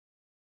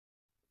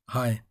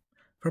Hi,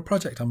 for a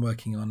project I'm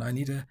working on, I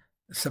need a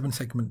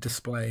 7-segment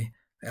display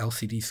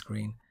LCD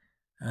screen,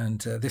 and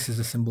this is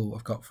the symbol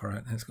I've got for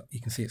it. And you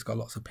can see it's got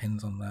lots of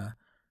pins on there,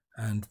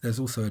 and there's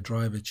also a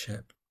driver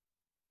chip.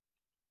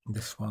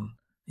 This one,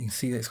 you can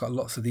see that it's got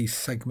lots of these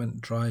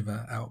segment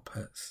driver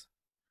outputs,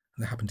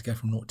 and they happen to go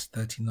from 0 to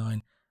 39.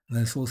 And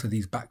there's also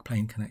these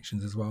backplane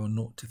connections as well,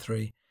 0 to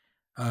 3.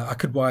 I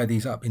could wire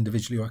these up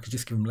individually, or I could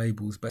just give them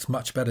labels, but it's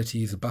much better to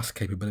use a bus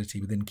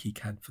capability within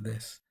KiCad for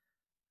this.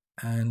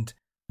 And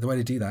the way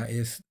to do that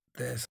is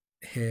there's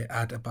here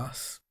add a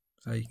bus,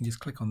 so you can just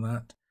click on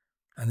that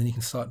and then you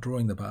can start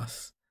drawing the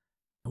bus.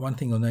 One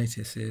thing you'll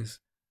notice is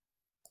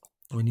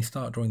when you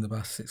start drawing the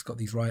bus, it's got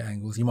these right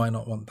angles. You might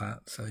not want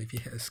that, so if you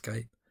hit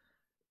escape,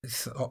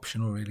 it's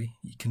optional really.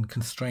 You can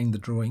constrain the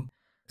drawing.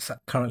 It's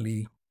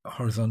currently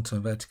horizontal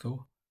and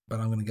vertical, but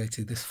I'm going to go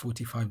to this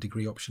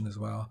 45-degree option as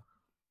well.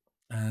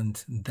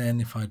 And then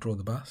if I draw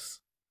the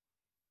bus,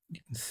 you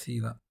can see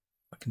that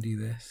I can do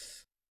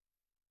this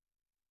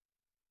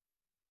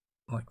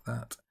like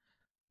that.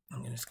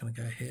 I'm just going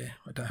to go here.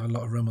 I don't have a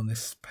lot of room on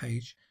this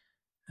page.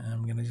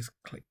 I'm going to just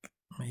click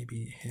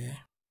maybe here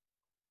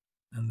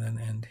and then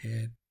end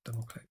here,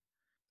 double click.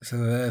 So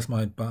there's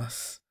my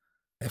bus.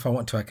 If I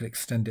want to, I could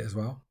extend it as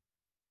well.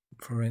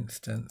 For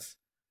instance,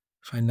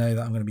 if I know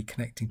that I'm going to be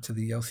connecting to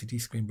the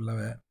LCD screen below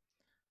it,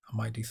 I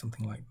might do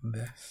something like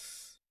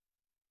this.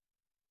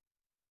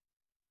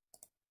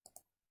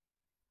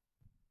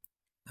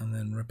 And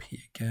then repeat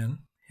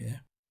again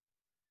here.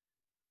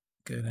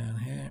 Go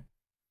down here.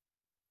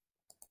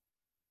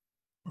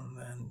 And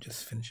then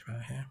just finish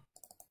about here.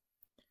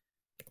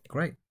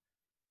 Great.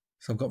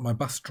 So I've got my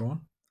bus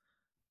drawn.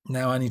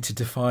 Now I need to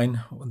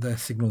define the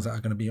signals that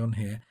are going to be on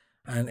here.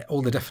 And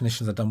all the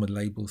definitions are done with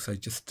labels, so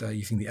just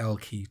using the L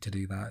key to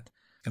do that.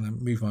 I'm going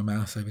to move my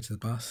mouse over to the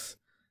bus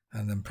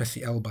and then press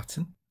the L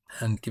button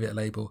and give it a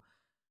label.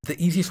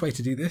 The easiest way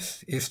to do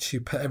this is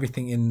to put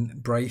everything in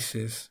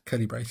braces,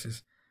 curly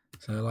braces,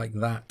 so like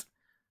that.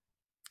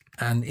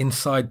 And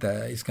inside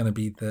there is going to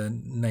be the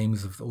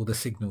names of all the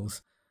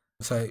signals.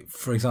 So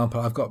for example,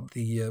 I've got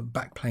the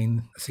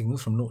backplane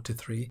signals from 0 to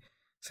 3.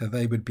 So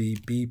they would be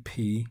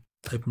BP,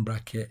 open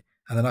bracket,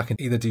 and then I can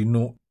either do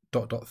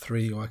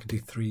 0.3 or I can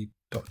do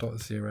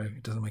 3.0.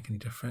 It doesn't make any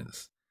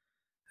difference.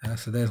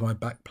 So there's my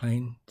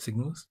backplane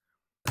signals.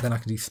 Then I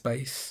can do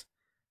space,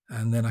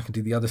 and then I can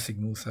do the other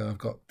signals. So I've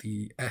got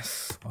the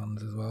S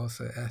ones as well.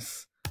 So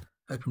S,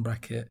 open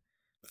bracket,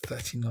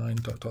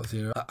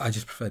 39.0. I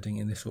just prefer doing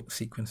it in this sort of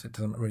sequence. It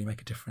doesn't really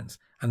make a difference.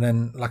 And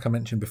then, like I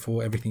mentioned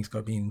before, everything's got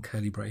to be in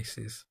curly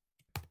braces.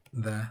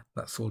 There,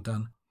 that's all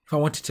done. If I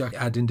wanted to, I could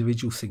add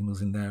individual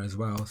signals in there as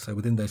well. So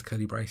within those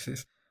curly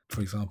braces, for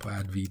example,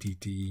 add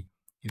VDD,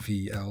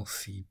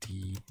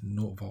 VLCD,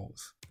 0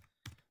 volts.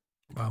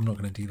 But I'm not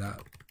going to do that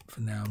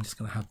for now. I'm just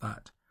going to have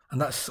that. And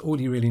that's all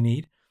you really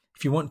need.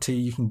 If you want to,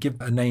 you can give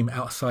a name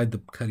outside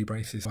the curly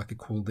braces. I could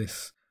call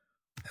this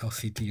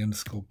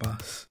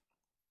LCD_bus.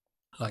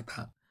 Like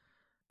that.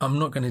 I'm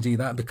not going to do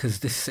that because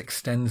this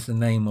extends the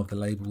name of the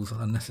labels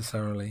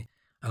unnecessarily,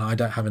 and I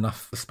don't have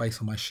enough space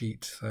on my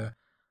sheet. So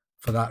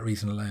for that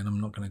reason alone, I'm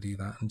not going to do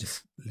that and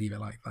just leave it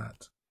like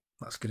that.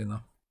 That's good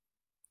enough.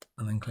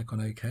 And then click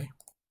on OK.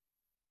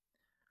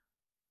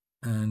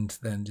 And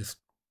then just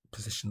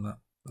position that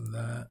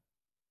there,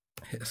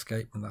 hit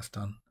escape, and that's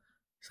done.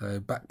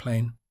 So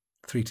backplane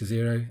 3 to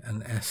 0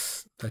 and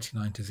S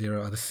 39 to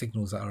 0 are the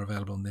signals that are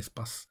available on this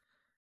bus.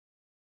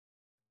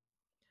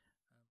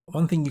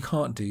 One thing you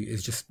can't do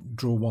is just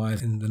draw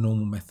wires in the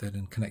normal method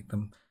and connect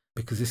them,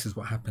 because this is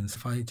what happens.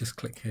 If I just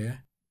click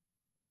here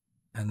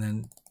and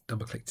then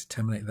double click to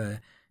terminate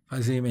there, if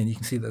I zoom in, you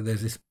can see that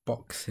there's this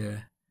box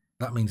here.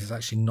 That means it's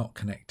actually not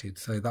connected.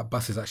 So that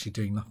bus is actually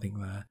doing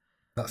nothing there.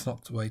 That's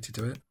not the way to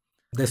do it.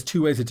 There's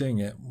two ways of doing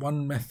it.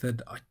 One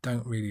method I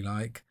don't really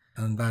like,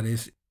 and that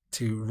is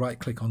to right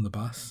click on the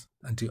bus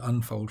and do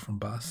unfold from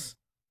bus.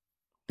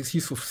 It's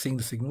useful for seeing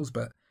the signals,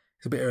 but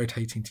it's a bit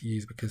irritating to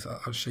use because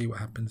I'll show you what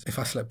happens. If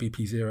I select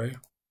BP0,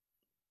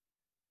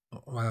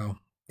 wow,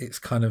 it's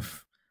kind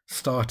of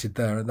started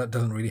there, and that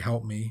doesn't really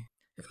help me.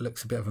 It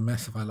looks a bit of a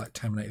mess if I like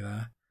terminate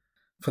there.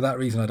 For that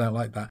reason, I don't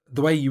like that.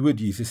 The way you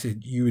would use this is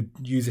you would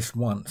use this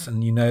once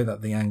and you know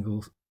that the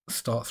angle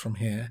starts from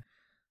here.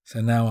 So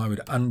now I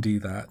would undo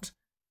that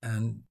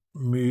and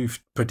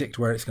predict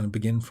where it's going to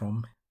begin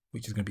from,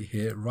 which is going to be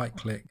here, right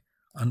click,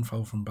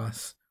 unfold from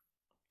bus,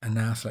 and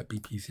now select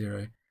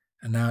BP0.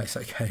 And now it's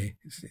okay,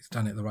 it's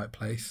done it at the right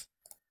place.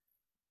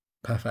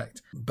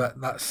 Perfect. But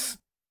that's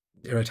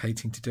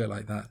irritating to do it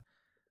like that.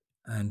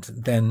 And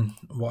then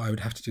what I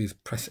would have to do is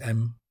press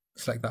M,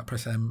 select that,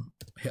 press M,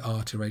 hit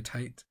R to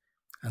rotate,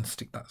 and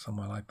stick that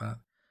somewhere like that.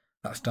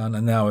 That's done.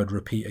 And now I'd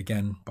repeat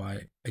again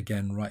by,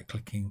 again, right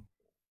clicking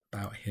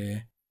about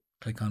here,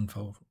 click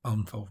unfold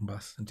from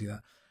bus, and do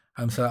that.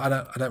 So I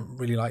don't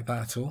really like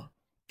that at all.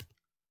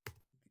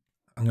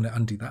 I'm going to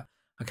undo that.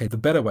 Okay, the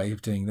better way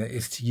of doing that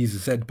is to use the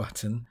Z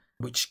button,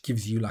 which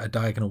gives you like a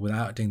diagonal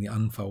without doing the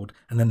unfold,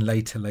 and then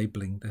later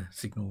labeling the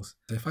signals.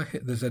 So if I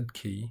hit the Z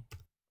key,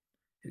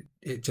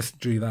 it just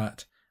drew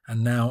that,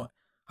 and now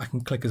I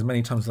can click as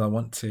many times as I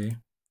want to,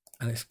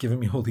 and it's giving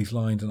me all these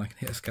lines, and I can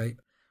hit escape.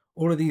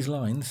 All of these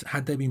lines,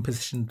 had they been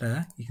positioned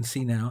there, you can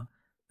see now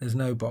there's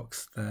no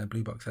box there,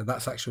 blue box there.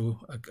 That's actually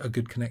a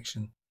good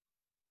connection.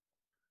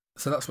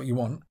 So that's what you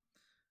want.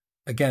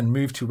 Again,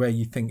 move to where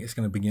you think it's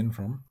going to begin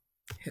from.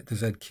 Hit the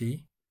Z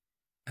key.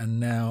 And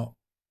now,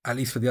 at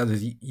least for the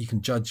others, you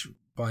can judge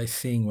by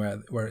seeing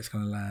where it's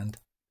going to land.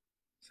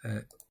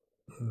 So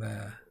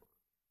there,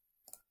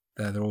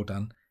 they're all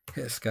done.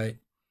 Hit escape.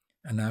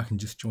 And now I can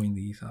just join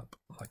these up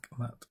like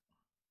that.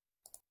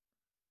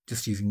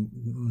 Just using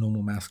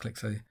normal mouse click,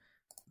 so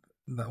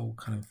that all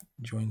kind of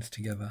joins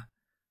together.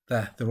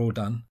 There, they're all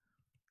done.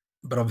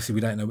 But obviously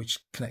we don't know which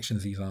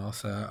connections these are,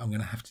 so I'm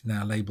going to have to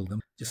now label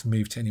them. Just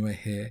move to anywhere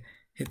here,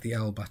 hit the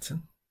L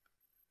button,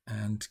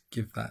 and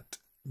give that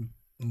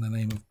the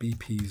name of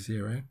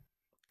BP0,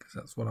 because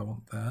that's what I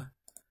want there.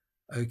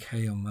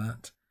 OK on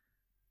that.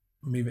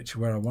 Move it to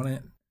where I want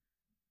it,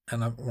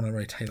 and I want to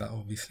rotate that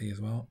obviously as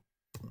well.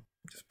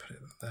 Just put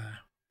it there.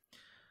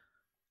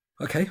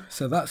 OK,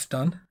 so that's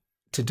done.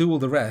 To do all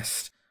the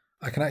rest,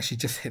 I can actually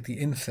just hit the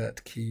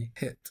Insert key,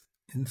 hit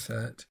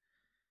Insert.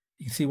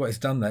 You can see what it's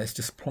done there. It's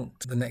just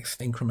plonked the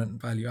next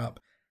increment value up.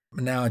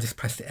 Now I just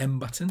press the M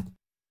button,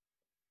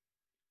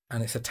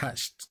 and it's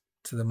attached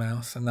to the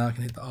mouse. And now I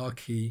can hit the R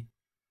key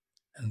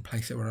and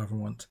place it wherever I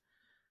want.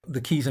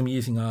 The keys I'm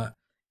using are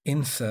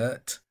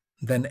Insert,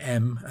 then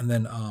M, and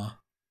then R.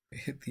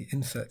 Hit the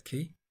Insert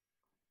key.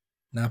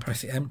 Now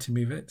press the M to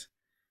move it.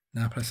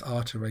 Now press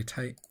R to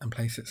rotate and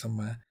place it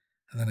somewhere.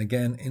 And then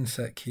again,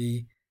 Insert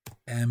key,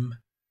 M,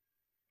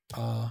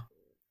 R,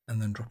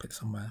 and then drop it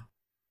somewhere.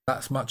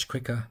 That's much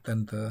quicker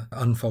than the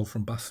unfold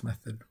from bus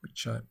method,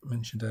 which I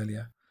mentioned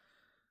earlier.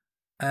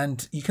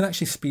 And you can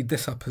actually speed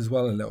this up as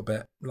well a little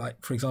bit. Like,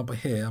 for example,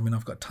 here, I mean,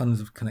 I've got tons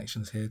of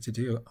connections here to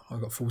do.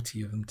 I've got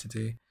 40 of them to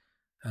do.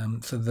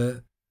 So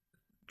the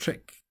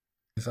trick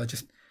is I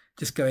just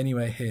go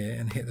anywhere here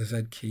and hit the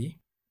Z key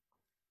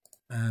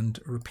and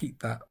repeat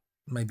that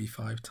maybe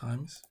 5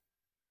 times.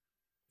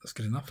 That's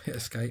good enough. Hit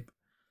escape.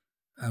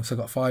 So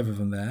I've got 5 of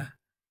them there.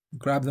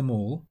 Grab them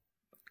all.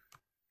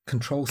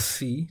 Control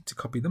C to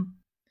copy them,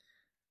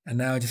 and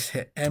now I just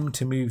hit M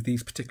to move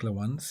these particular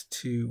ones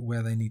to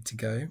where they need to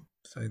go.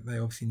 So they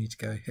obviously need to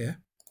go here,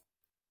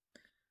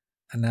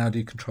 and now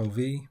do Control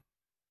V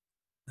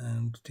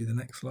and do the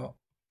next lot.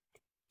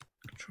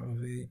 Control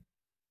V,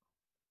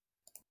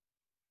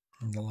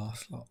 and the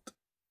last lot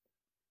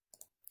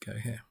go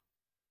here.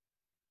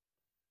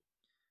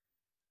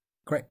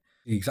 Great.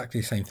 Exactly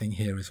the same thing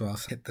here as well.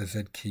 So hit the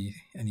Z key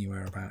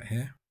anywhere about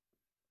here,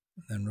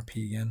 and then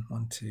repeat again.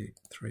 1, 2,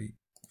 3,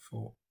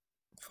 4,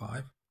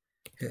 5.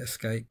 Hit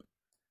escape.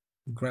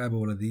 Grab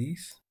all of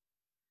these.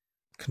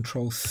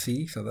 Control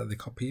C so that they're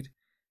copied.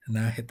 And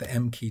now hit the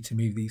M key to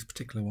move these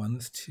particular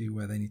ones to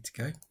where they need to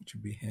go, which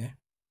would be here.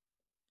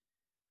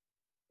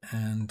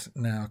 And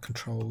now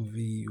Control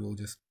V will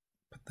just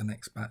put the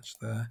next batch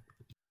there.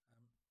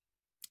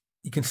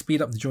 You can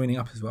speed up the joining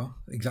up as well,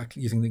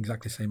 exactly using the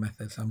exactly same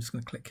method. So I'm just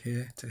going to click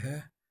here to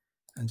here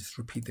and just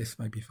repeat this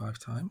maybe 5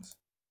 times.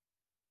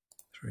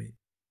 3,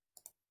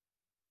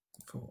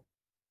 4,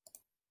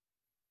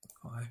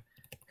 5.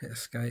 Hit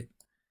escape.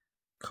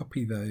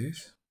 Copy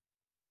those.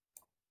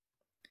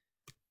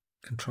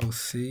 Control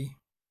C.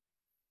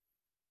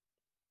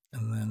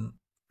 And then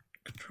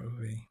Control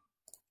V.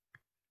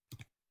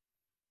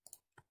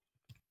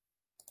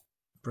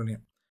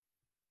 Brilliant.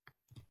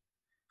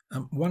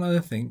 One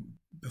other thing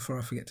before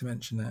I forget to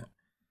mention that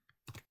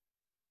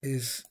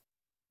is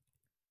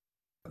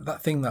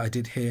that thing that I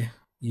did here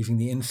using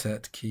the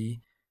Insert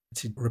key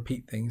to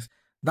repeat things.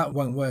 That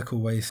won't work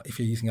always if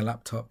you're using a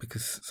laptop,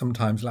 because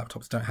sometimes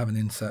laptops don't have an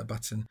insert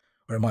button,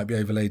 or it might be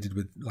overlaid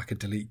with like a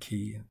delete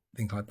key and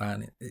things like that,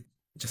 and it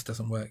just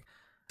doesn't work.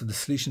 So the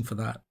solution for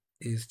that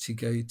is to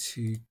go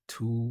to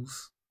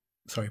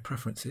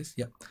Preferences.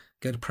 Yep,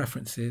 go to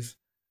Preferences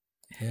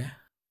here.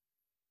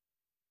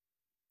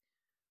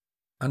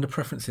 Under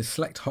Preferences,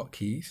 select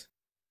Hotkeys,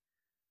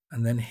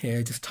 and then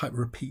here just type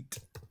Repeat,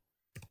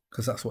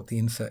 because that's what the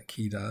Insert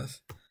key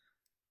does.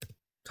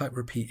 Type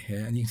Repeat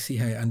here, and you can see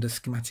here under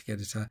Schematic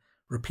Editor,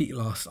 Repeat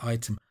Last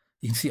Item.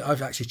 You can see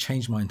I've actually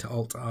changed mine to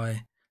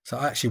Alt-I. So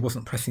I actually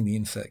wasn't pressing the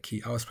Insert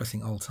key, I was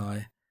pressing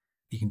Alt-I.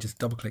 You can just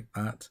double click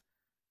that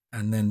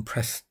and then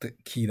press the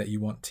key that you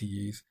want to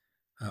use.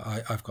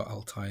 I've got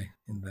Alt-I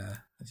in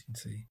there, as you can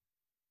see.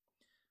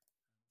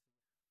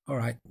 All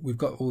right, we've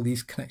got all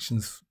these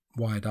connections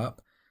wired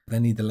up. They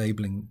need the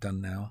labeling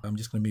done now. I'm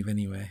just going to move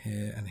anywhere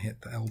here and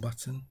hit the L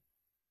button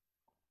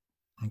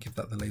and give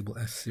that the label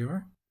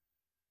S0.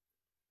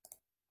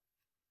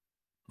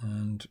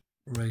 And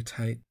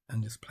rotate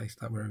and just place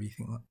that wherever you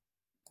think that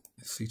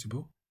is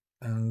suitable.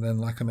 And then,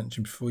 like I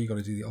mentioned before, you've got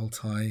to do the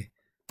Alt-I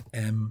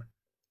M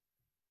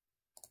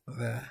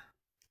there.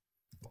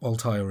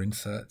 Alt-I or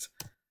Insert.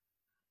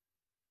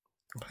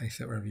 Place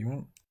it wherever you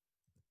want.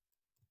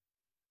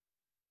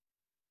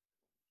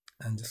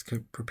 And just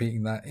keep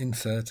repeating that,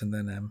 Insert and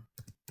then M.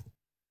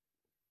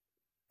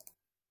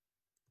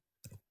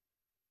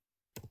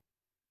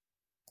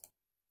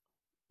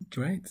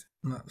 Great.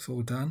 And that's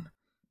all done.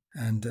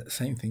 And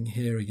same thing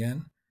here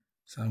again.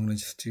 So I'm going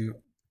to just do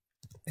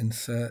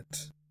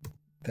insert,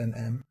 then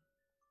M.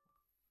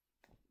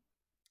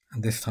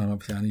 And this time,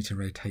 obviously, I need to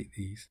rotate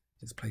these.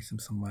 Just place them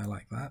somewhere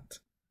like that.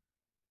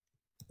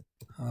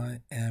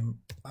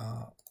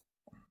 IMR.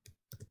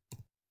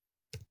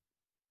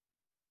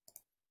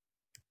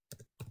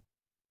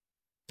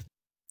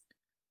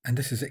 And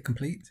this is it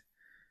complete.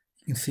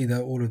 You can see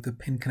that all of the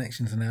pin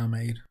connections are now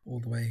made all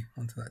the way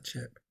onto that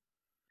chip.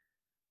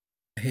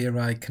 Here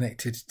I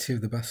connected two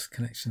of the bus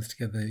connections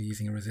together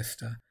using a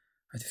resistor.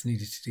 I just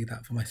needed to do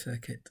that for my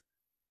circuit.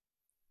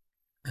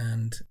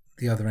 And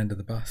the other end of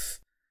the bus,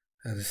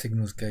 the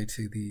signals go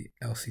to the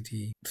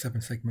LCD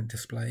 7-segment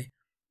display.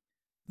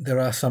 There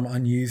are some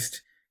unused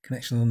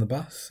connections on the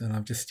bus, and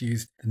I've just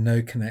used the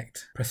no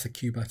connect, press the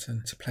Q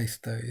button to place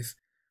those.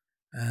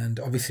 And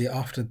obviously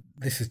after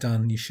this is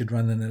done, you should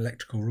run an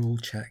electrical rule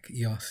check,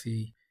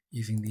 ERC,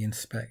 using the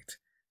inspect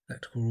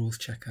electrical rules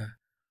checker,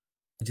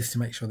 just to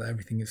make sure that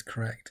everything is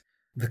correct.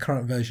 The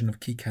current version of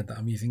KiCad that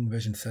I'm using,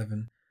 version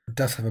 7,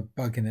 does have a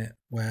bug in it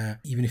where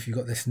even if you've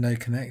got this no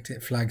connect,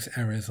 it flags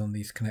errors on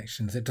these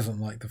connections. It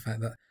doesn't like the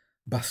fact that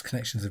bus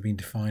connections have been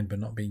defined but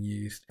not being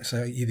used.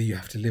 So either you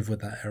have to live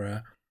with that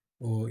error,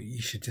 or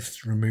you should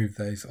just remove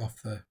those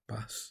off the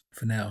bus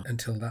for now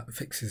until that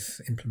fix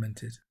is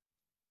implemented.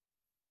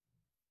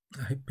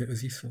 I hope it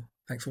was useful.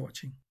 Thanks for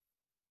watching.